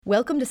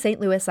Welcome to St.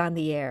 Louis on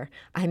the Air.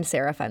 I'm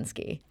Sarah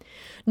Fensky.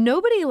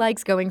 Nobody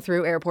likes going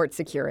through airport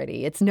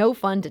security. It's no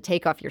fun to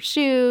take off your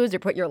shoes or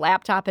put your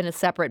laptop in a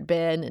separate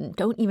bin, and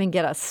don't even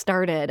get us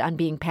started on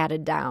being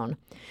patted down.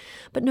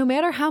 But no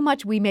matter how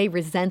much we may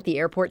resent the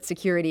airport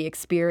security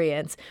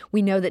experience,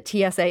 we know that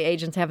TSA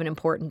agents have an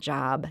important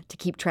job to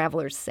keep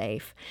travelers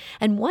safe.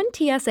 And one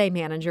TSA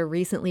manager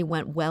recently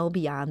went well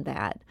beyond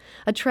that.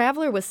 A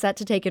traveler was set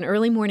to take an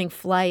early morning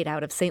flight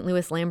out of St.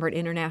 Louis Lambert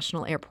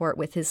International Airport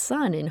with his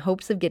son in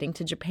hopes of getting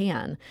to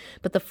Japan.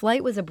 But the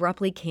flight was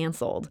abruptly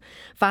canceled.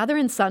 Father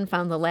and son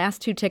found the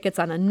last two tickets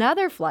on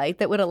another flight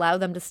that would allow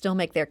them to still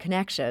make their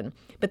connection.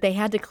 But they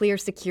had to clear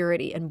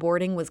security, and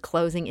boarding was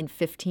closing in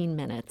 15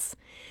 minutes.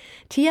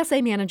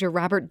 TSA manager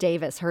Robert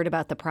Davis heard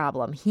about the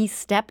problem. He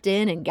stepped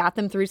in and got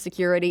them through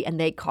security, and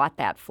they caught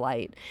that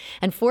flight.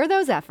 And for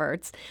those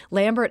efforts,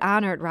 Lambert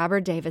honored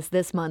Robert Davis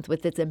this month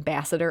with its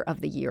Ambassador of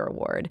the Year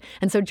award.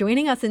 And so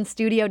joining us in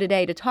studio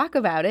today to talk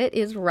about it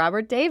is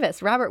Robert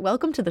Davis. Robert,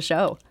 welcome to the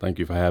show. Thank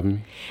you for having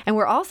me. And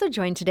we're also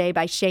joined today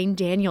by Shane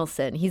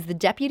Danielson. He's the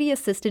Deputy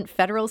Assistant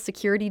Federal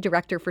Security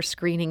Director for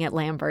Screening at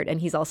Lambert,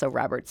 and he's also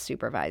Robert's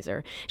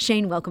supervisor.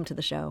 Shane, welcome to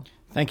the show.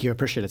 Thank you. I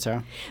appreciate it,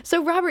 Sarah.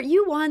 So, Robert,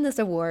 you won this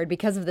award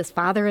because of this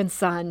father and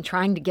son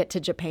trying to get to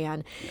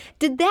Japan.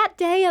 Did that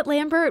day at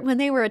Lambert, when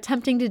they were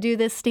attempting to do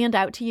this, stand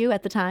out to you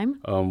at the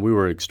time? We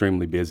were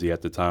extremely busy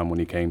at the time when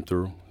he came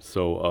through.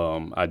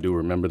 So I do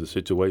remember the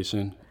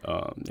situation.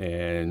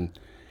 And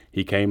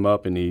he came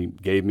up and he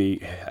gave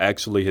me,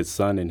 actually his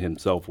son and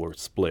himself were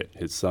split.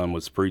 His son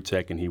was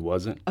pre-check and he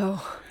wasn't.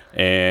 Oh.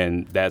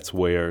 And that's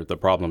where the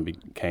problem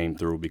came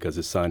through, because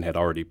his son had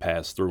already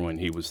passed through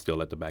and he was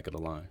still at the back of the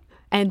line.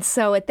 And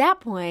so at that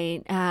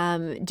point,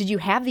 did you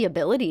have the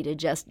ability to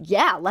just,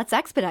 let's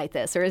expedite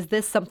this? Or is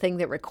this something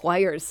that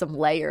requires some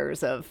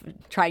layers of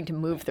trying to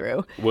move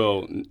through?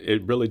 Well,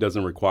 it really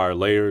doesn't require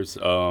layers.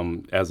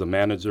 As a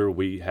manager,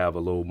 we have a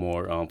little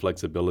more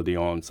flexibility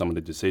on some of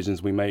the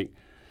decisions we make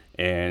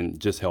and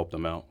just help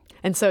them out.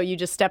 And so you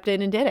just stepped in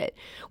and did it.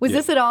 Was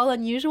this at all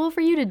unusual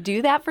for you to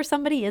do that for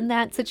somebody in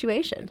that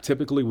situation?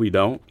 Typically, we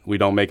don't. We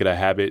don't make it a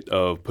habit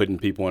of putting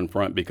people in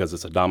front because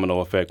it's a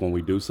domino effect when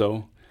we do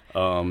so.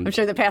 I'm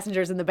sure the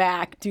passengers in the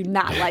back do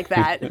not like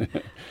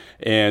that.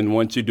 And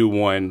once you do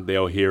one,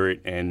 they'll hear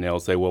it and they'll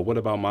say, well, what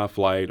about my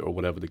flight, or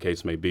whatever the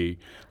case may be.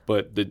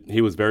 But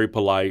he was very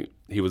polite.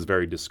 He was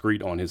very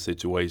discreet on his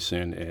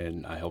situation,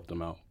 and I helped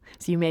him out.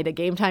 So you made a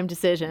game time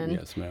decision.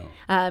 Yes,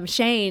 ma'am.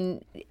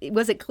 Shane,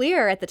 was it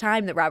clear at the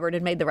time that Robert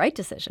had made the right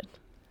decision?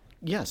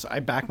 Yes,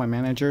 I back my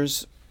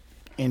managers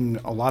in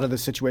a lot of the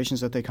situations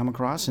that they come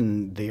across,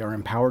 and they are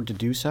empowered to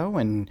do so.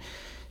 And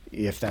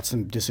if that's the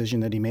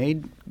decision that he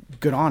made,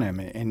 good on him.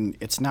 And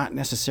it's not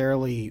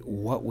necessarily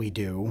what we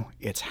do,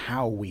 it's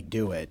how we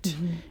do it.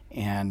 Mm-hmm.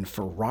 And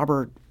for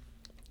Robert,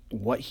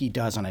 what he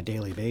does on a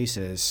daily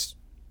basis,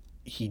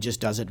 he just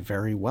does it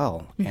very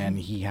well. Mm-hmm. And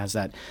he has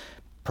that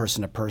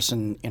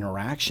person-to-person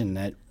interaction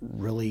that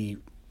really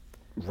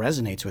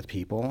resonates with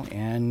people,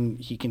 and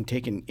he can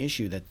take an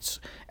issue that's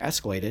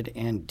escalated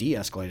and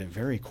de-escalate it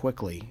very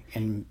quickly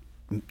and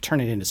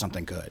turn it into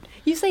something good.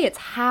 You say it's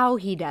how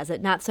he does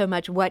it, not so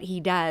much what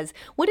he does.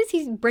 What does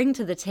he bring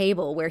to the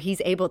table where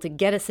he's able to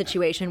get a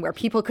situation where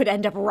people could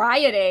end up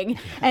rioting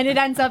and it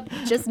ends up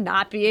just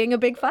not being a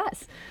big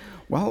fuss?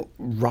 Well,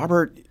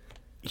 Robert,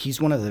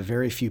 he's one of the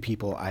very few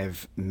people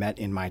I've met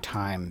in my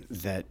time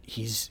that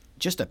he's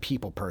just a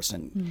people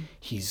person. Mm.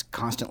 He's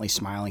constantly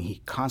smiling.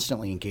 He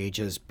constantly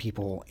engages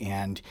people,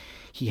 and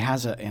he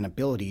has an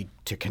ability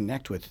to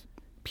connect with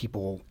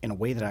people in a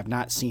way that I've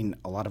not seen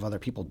a lot of other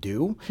people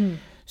do.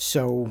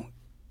 So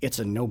it's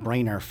a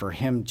no-brainer for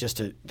him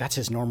that's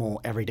his normal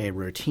everyday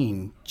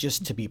routine,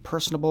 just to be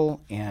personable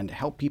and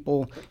help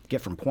people get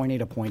from point A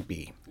to point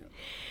B.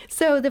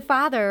 So the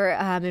father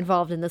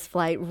involved in this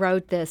flight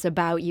wrote this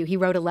about you. He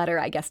wrote a letter,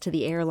 I guess, to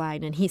the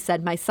airline, and he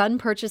said, "My son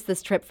purchased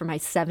this trip for my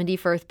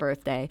 71st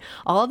birthday.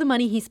 All the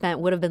money he spent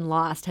would have been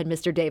lost had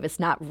Mr. Davis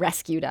not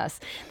rescued us.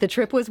 The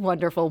trip was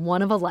wonderful,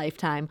 one of a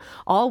lifetime.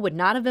 All would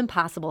not have been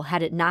possible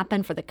had it not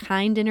been for the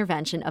kind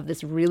intervention of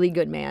this really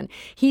good man.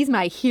 He's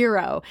my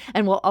hero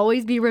and will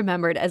always be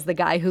remembered as the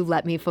guy who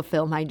let me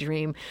fulfill my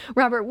dream."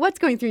 Robert, what's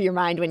going through your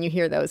mind when you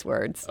hear those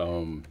words?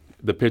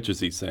 The pictures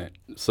he sent.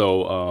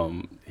 So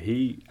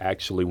he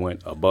actually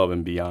went above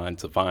and beyond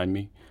to find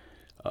me,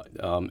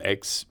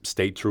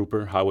 ex-state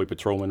trooper, highway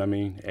patrolman,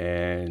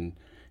 and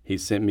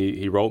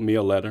he wrote me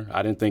a letter.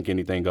 I didn't think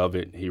anything of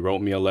it. He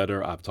wrote me a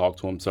letter. I've talked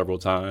to him several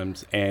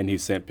times, and he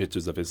sent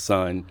pictures of his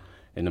son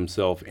and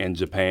himself in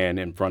Japan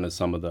in front of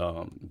some of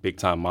the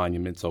big-time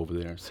monuments over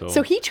there.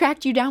 So he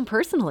tracked you down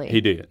personally?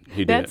 He did.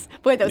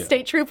 Boy, those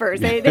state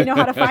troopers, they know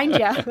how to find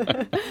you.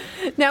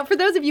 Now, for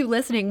those of you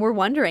listening, we're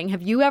wondering,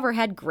 have you ever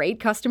had great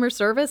customer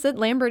service at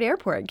Lambert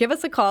Airport? Give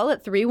us a call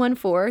at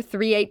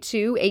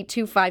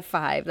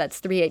 314-382-8255.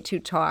 That's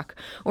 382-TALK.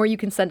 Or you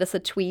can send us a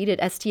tweet at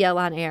STL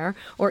On Air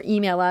or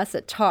email us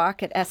at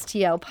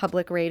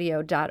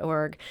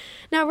talk@stlpublicradio.org.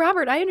 Now,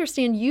 Robert, I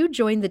understand you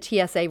joined the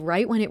TSA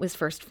right when it was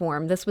first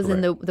formed. This was in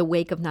in the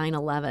wake of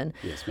 9/11.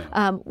 Yes,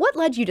 ma'am. What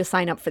led you to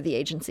sign up for the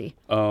agency?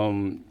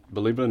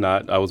 Believe it or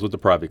not, I was with a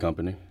private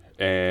company,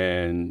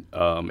 and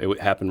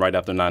it happened right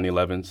after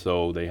 9/11,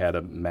 so they had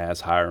a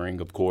mass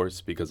hiring, of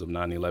course, because of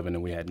 9/11,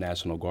 and we had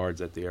National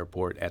Guards at the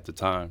airport at the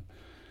time.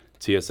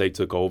 TSA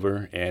took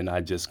over, and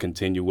I just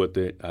continued with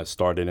it. I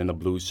started in a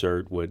blue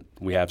shirt.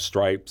 We have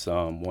stripes.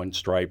 One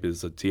stripe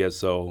is a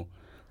TSO.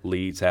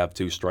 Leads have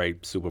 2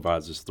 stripes,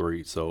 supervisors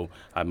 3. So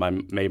I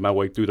made my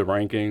way through the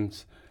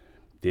rankings,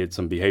 did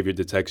some behavior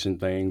detection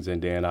things,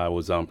 and then I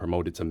was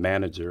promoted to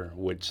manager,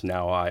 which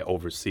now I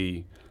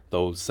oversee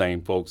those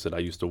same folks that I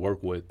used to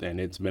work with, and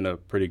it's been a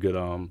pretty good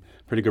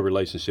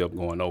relationship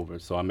going over.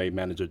 So I made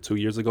manager 2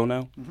 years ago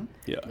now. Mm-hmm.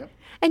 Yeah. Yep.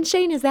 And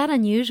Shane, is that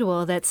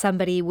unusual that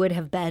somebody would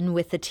have been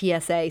with the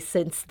TSA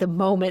since the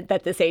moment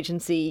that this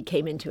agency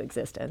came into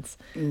existence?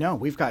 No,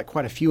 we've got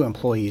quite a few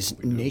employees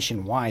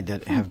nationwide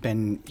that have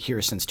been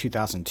here since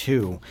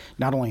 2002,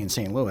 not only in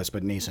St. Louis,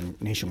 but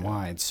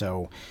nationwide.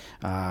 So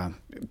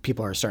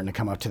people are starting to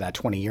come up to that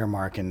 20-year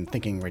mark and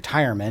thinking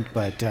retirement,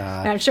 but...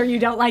 I'm sure you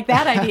don't like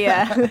that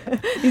idea.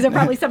 These are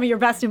probably some of your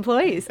best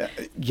employees.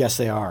 Yes,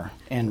 they are.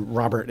 And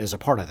Robert is a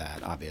part of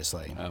that,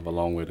 obviously. I have a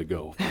long way to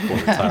go before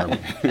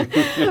retirement.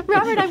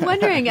 Robert, I'm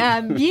wondering,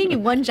 being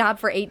in one job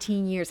for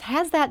 18 years,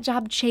 has that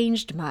job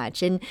changed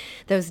much in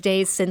those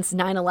days since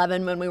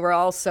 9/11 when we were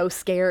all so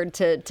scared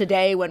to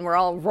today when we're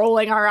all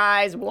rolling our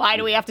eyes? Why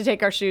do we have to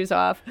take our shoes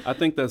off? I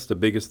think that's the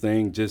biggest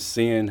thing, just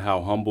seeing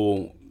how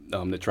humble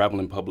the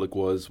traveling public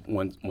was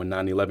when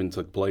 9/11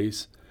 took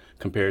place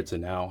compared to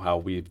now, how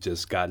we've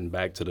just gotten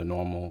back to the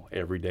normal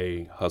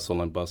everyday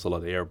hustle and bustle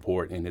of the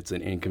airport, and it's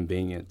an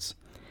inconvenience.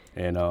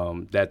 And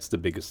that's the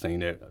biggest thing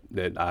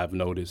that I've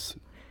noticed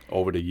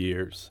over the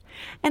years.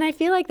 And I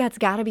feel like that's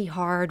got to be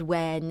hard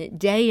when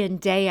day in,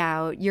 day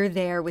out, you're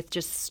there with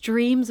just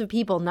streams of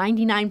people.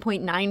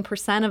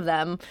 99.9% of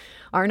them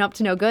aren't up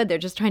to no good. They're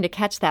just trying to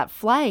catch that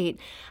flight.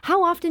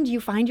 How often do you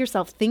find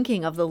yourself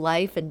thinking of the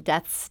life and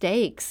death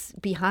stakes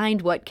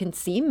behind what can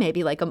seem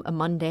maybe like a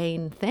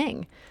mundane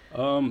thing?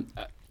 On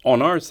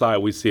our side,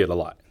 we see it a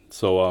lot.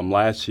 So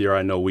last year,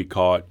 I know we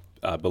caught,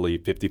 I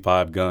believe,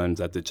 55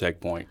 guns at the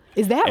checkpoint.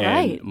 Is that and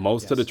right?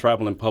 Most of the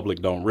traveling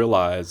public don't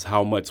realize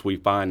how much we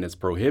find that's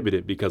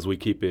prohibited because we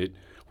keep it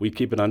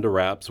under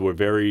wraps. We're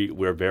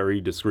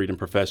very discreet and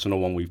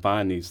professional when we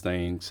find these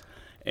things,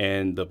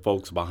 and the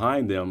folks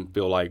behind them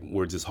feel like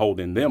we're just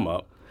holding them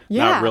up.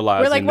 Yeah, not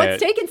realizing we're like,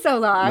 what's taking so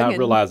long? Not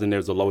realizing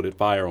there's a loaded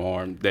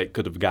firearm that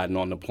could have gotten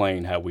on the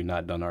plane had we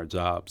not done our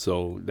job.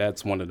 So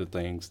that's one of the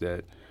things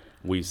that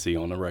we see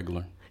on the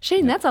regular.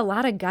 Shane, that's a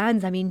lot of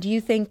guns. I mean, do you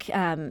think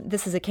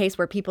this is a case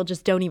where people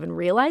just don't even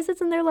realize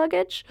it's in their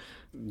luggage?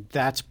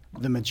 That's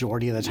the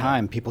majority of the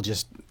time. People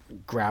just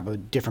grab a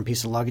different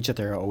piece of luggage that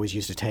they're always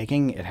used to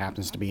taking. It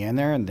happens to be in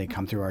there, and they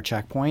come through our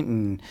checkpoint.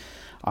 And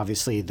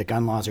obviously, the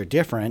gun laws are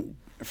different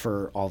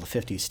for all the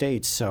 50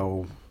 states.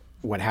 So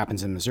what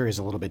happens in Missouri is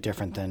a little bit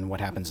different than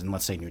what happens in,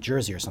 let's say, New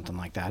Jersey or something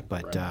like that.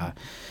 But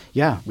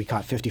yeah, we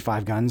caught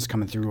 55 guns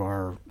coming through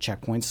our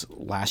checkpoints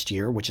last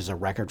year, which is a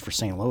record for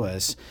St.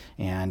 Louis.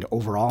 And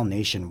overall,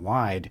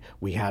 nationwide,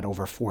 we had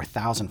over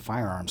 4,000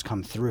 firearms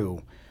come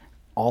through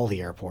all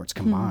the airports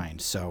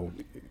combined. So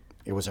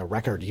it was a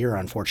record year,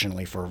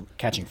 unfortunately, for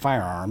catching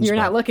firearms. You're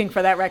not looking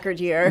for that record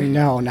year.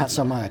 No, not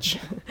so much.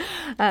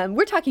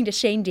 We're talking to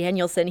Shane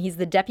Danielson. He's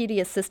the Deputy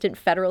Assistant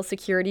Federal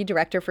Security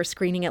Director for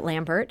Screening at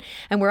Lambert.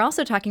 And we're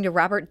also talking to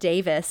Robert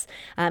Davis.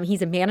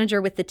 He's a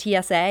manager with the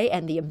TSA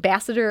and the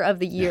Ambassador of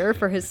the Year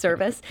for his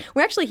service.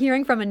 We're actually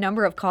hearing from a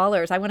number of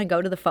callers. I want to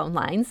go to the phone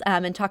lines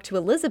and talk to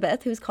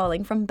Elizabeth, who's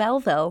calling from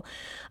Belleville.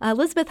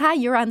 Elizabeth, hi,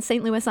 you're on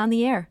St. Louis on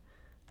the Air.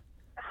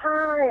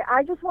 Hi,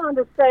 I just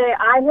wanted to say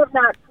I have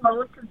not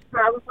flown since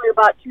probably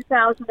about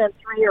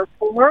 2003 or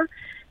 4,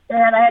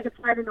 and I had to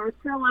fly to North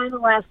Carolina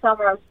last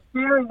summer. I was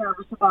very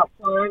nervous about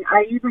flying.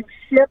 I even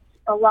shipped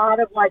a lot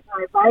of my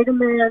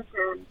vitamins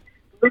and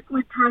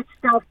liquid type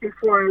stuff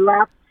before I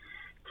left.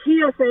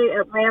 TSA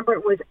at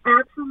Lambert was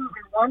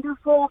absolutely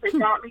wonderful. They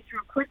got me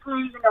through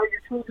quickly.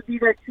 You're told to be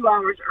there 2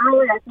 hours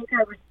early. I think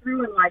I was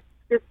through in like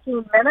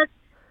 15 minutes.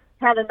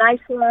 Had a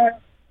nice long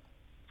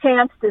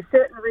chance to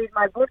sit and read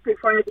my book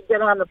before I had to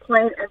get on the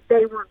plane, and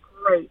they were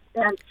great.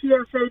 And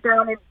TSA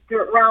down in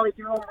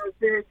Raleigh-Durham was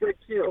very good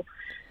too.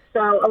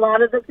 So a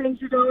lot of the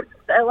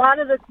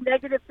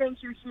negative things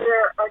you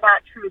hear are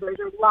not true. There's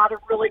a lot of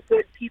really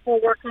good people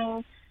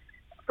working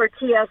for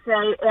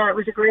TSA, and it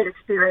was a great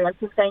experience.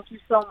 And thank you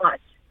so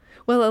much.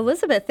 Well,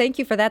 Elizabeth, thank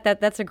you for that.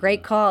 That's a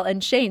great call.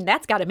 And Shane,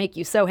 that's got to make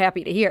you so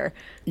happy to hear.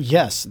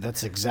 Yes,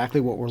 that's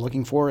exactly what we're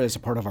looking for as a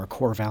part of our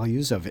core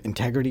values of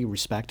integrity,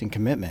 respect, and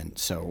commitment.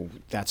 So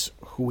that's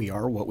who we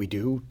are, what we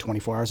do,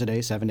 24 hours a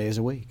day, 7 days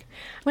a week.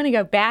 I'm going to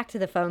go back to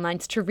the phone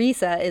lines.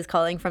 Teresa is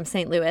calling from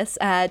St. Louis.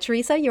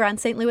 Teresa, you're on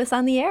St. Louis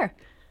on the Air.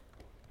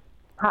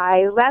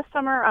 Hi. Last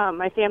summer,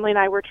 my family and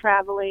I were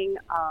traveling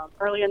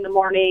early in the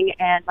morning,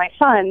 and my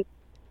son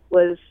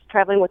was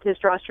traveling with his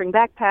drawstring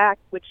backpack,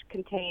 which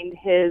contained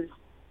his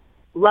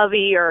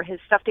Lovey or his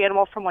stuffed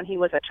animal from when he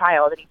was a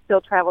child, and he still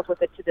travels with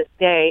it to this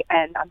day.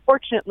 And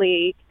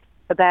unfortunately,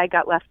 the bag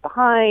got left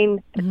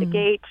behind at the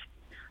gate.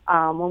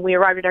 When we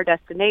arrived at our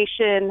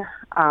destination,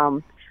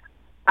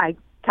 I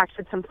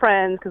texted some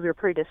friends because we were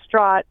pretty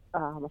distraught.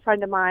 A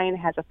friend of mine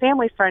has a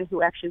family friend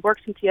who actually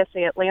works in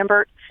TSA at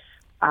Lambert.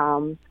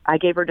 I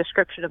gave her a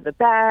description of the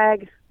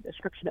bag,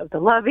 description of the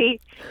lovey,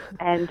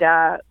 and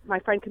my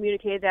friend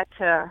communicated that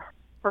to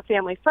her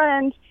family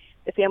friend.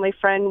 The family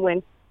friend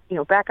went,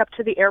 back up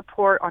to the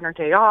airport on her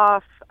day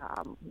off.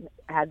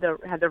 Had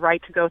the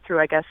right to go through,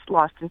 I guess,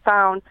 lost and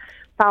found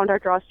our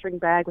drawstring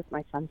bag with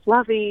my son's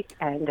lovey,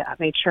 and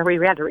made sure we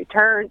had to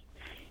return.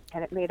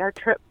 And it made our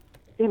trip,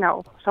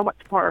 so much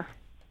more.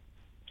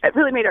 It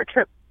really made our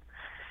trip.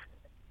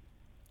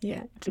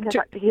 Yeah. Because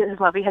his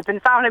lovey had been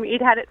found. I mean,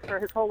 he'd had it for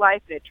his whole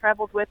life. It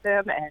traveled with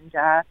him,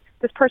 and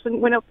this person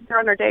went up there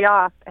on their day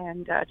off,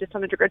 and just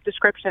on a good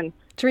description.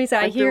 Teresa,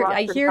 I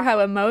hear how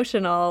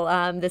emotional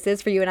this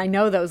is for you, and I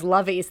know those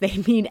loveys, they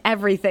mean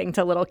everything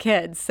to little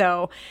kids.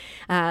 So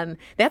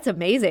that's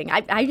amazing.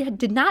 I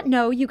did not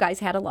know you guys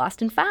had a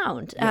lost and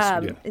found.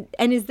 Yes,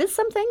 and is this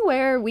something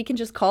where we can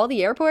just call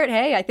the airport,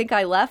 hey, I think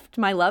I left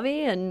my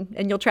lovey,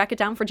 and you'll track it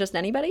down for just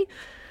anybody?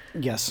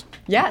 Yes.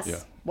 Yes. Yeah.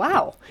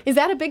 Wow. Is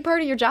that a big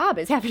part of your job,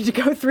 is having to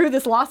go through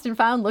this lost and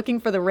found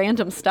looking for the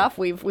random stuff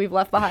we've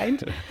left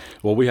behind?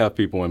 Well, we have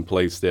people in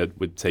place that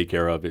would take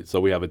care of it. So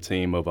we have a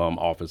team of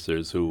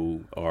officers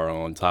who are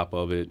on top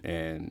of it,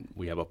 and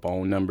we have a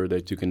phone number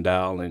that you can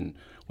dial, and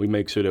we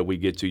make sure that we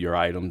get you your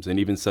items and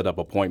even set up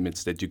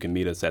appointments that you can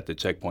meet us at the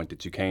checkpoint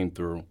that you came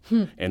through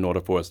in order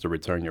for us to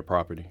return your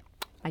property.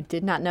 I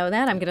did not know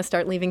that. I'm going to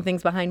start leaving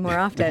things behind more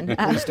often.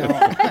 Please don't.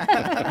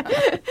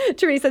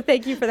 Teresa,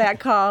 thank you for that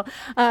call.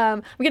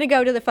 I'm going to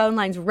go to the phone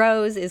lines.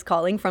 Rose is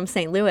calling from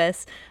St.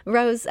 Louis.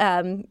 Rose,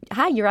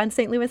 hi, you're on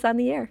St. Louis on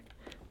the air.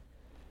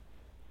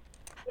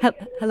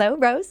 Hello,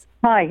 Rose?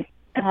 Hi.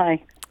 Yeah,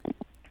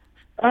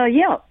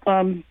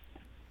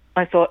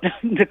 I thought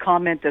the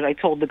comment that I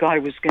told the guy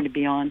was going to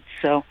be on.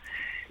 So,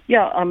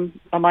 yeah, am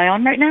I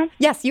on right now?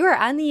 Yes, you are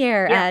on the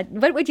air. Yeah.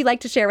 What would you like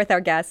to share with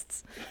our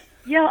guests?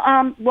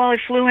 Yeah, well, I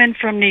flew in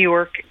from New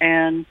York,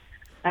 and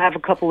I have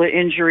a couple of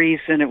injuries,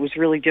 and it was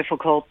really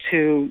difficult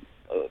to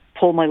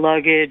pull my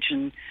luggage,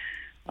 and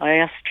I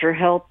asked for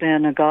help,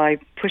 and a guy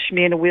pushed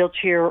me in a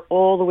wheelchair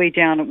all the way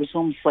down. It was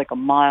almost like a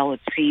mile, it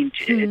seemed.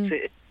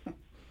 It's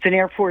an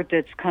airport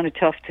that's kind of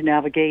tough to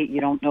navigate.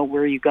 You don't know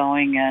where you're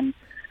going, and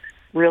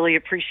really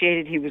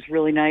appreciated. He was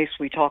really nice.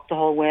 We talked the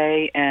whole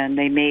way, and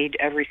they made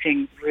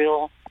everything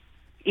real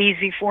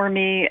easy for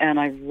me, and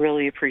I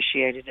really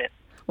appreciated it.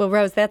 Well,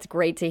 Rose, that's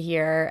great to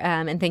hear,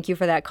 and thank you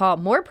for that call.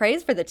 More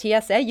praise for the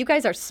TSA. You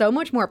guys are so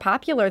much more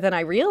popular than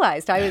I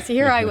realized. I was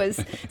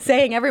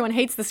saying everyone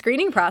hates the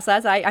screening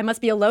process. I must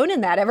be alone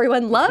in that.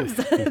 Everyone loves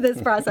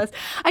this process.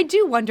 I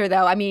do wonder,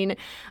 though,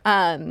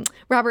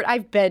 Robert,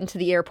 I've been to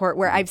the airport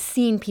where I've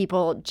seen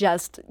people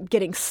just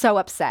getting so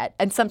upset,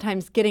 and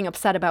sometimes getting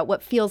upset about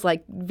what feels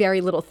like very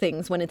little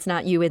things when it's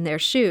not you in their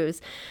shoes.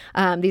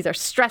 These are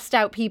stressed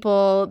out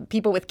people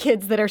with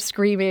kids that are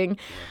screaming.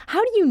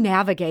 How do you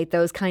navigate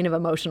those kind of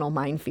emotional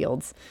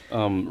minefields?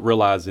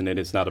 Realizing that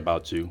it's not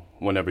about you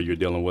whenever you're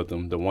dealing with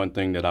them. The one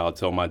thing that I'll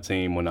tell my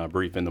team when I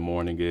brief in the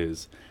morning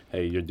is,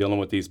 hey, you're dealing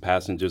with these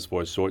passengers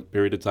for a short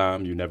period of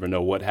time. You never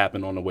know what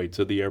happened on the way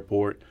to the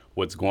airport,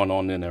 what's going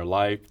on in their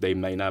life. They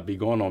may not be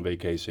going on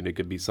vacation. It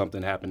could be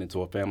something happening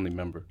to a family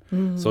member.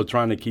 So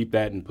trying to keep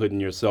that and putting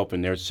yourself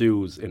in their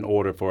shoes in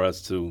order for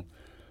us to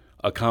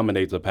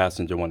accommodate the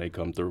passenger when they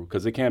come through,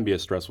 because it can be a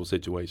stressful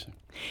situation.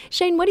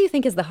 Shane, what do you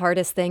think is the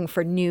hardest thing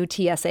for new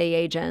TSA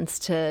agents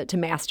to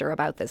master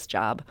about this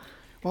job?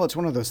 Well, it's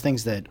one of those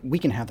things that we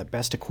can have the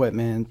best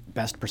equipment,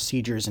 best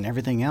procedures, and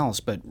everything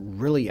else, but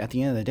really, at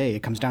the end of the day,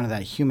 it comes down to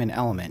that human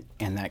element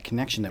and that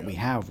connection that we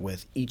have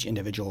with each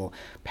individual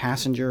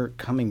passenger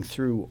coming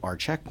through our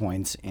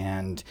checkpoints,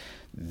 and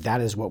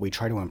that is what we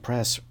try to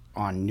impress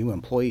on new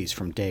employees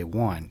from day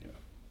one.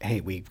 Hey,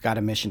 we've got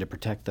a mission to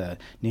protect the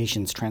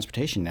nation's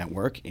transportation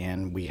network,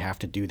 and we have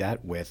to do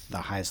that with the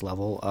highest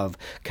level of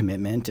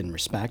commitment and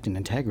respect and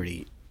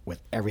integrity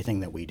with everything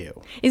that we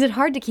do. Is it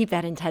hard to keep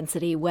that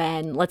intensity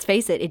when, let's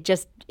face it, it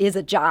just is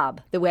a job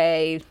the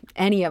way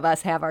any of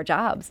us have our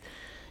jobs?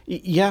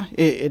 Yeah,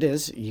 it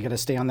is. You got to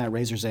stay on that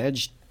razor's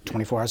edge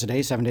 24 hours a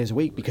day, 7 days a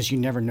week, because you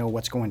never know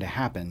what's going to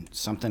happen.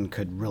 Something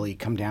could really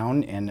come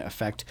down and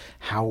affect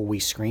how we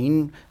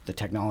screen, the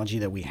technology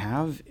that we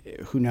have.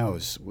 Who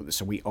knows?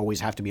 So we always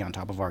have to be on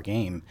top of our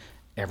game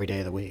every day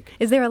of the week.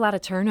 Is there a lot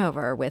of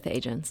turnover with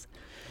agents?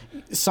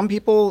 Some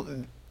people,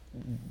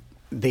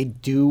 they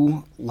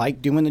do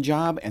like doing the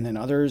job, and then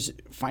others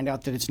find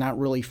out that it's not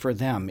really for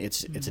them.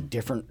 It's a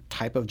different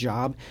type of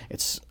job.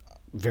 It's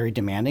very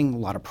demanding, a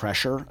lot of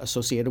pressure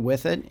associated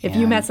with it. If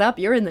you mess up,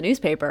 you're in the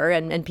newspaper,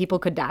 and people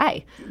could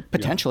die.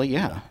 Potentially,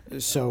 yeah.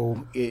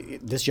 So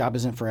this job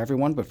isn't for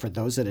everyone, but for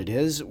those that it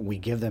is, we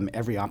give them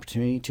every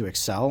opportunity to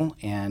excel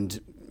and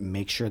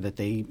make sure that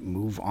they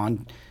move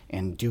on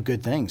and do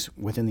good things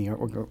within the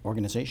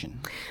organization.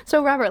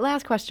 So, Robert,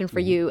 last question for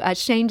you.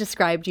 Shane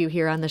described you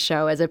here on the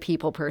show as a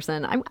people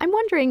person. I'm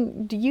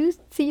wondering, do you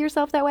see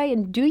yourself that way?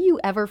 And do you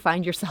ever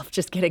find yourself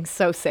just getting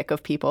so sick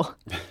of people?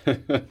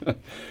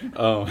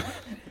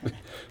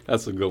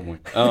 That's a good one.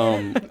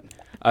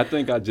 I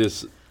think I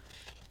just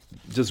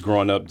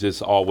growing up,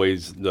 just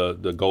always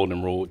the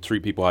golden rule: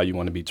 treat people how you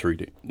want to be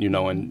treated,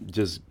 and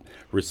just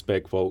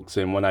respect folks.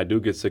 And when I do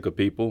get sick of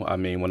people,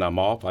 when I'm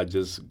off, I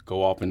just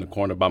go off in the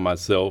corner by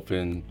myself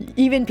and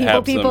even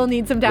people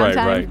need some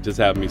downtime. Right. Just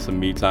have me some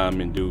me time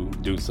and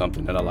do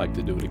something that I like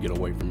to do to get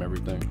away from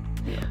everything.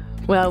 Yeah.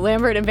 Well,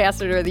 Lambert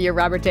Ambassador of the Year,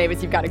 Robert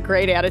Davis, you've got a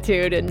great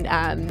attitude,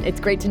 and it's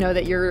great to know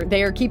that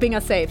they are keeping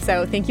us safe.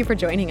 So thank you for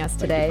joining us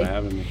today. Thank you for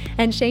having me.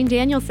 And Shane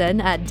Danielson,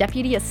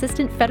 Deputy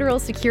Assistant Federal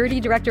Security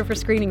Director for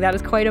Screening. That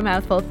is quite a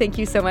mouthful. Thank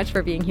you so much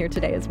for being here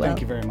today as well. Thank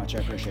you very much. I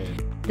appreciate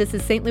it. This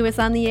is St. Louis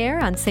on the Air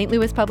on St.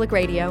 Louis Public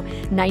Radio,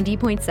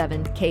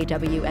 90.7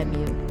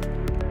 KWMU.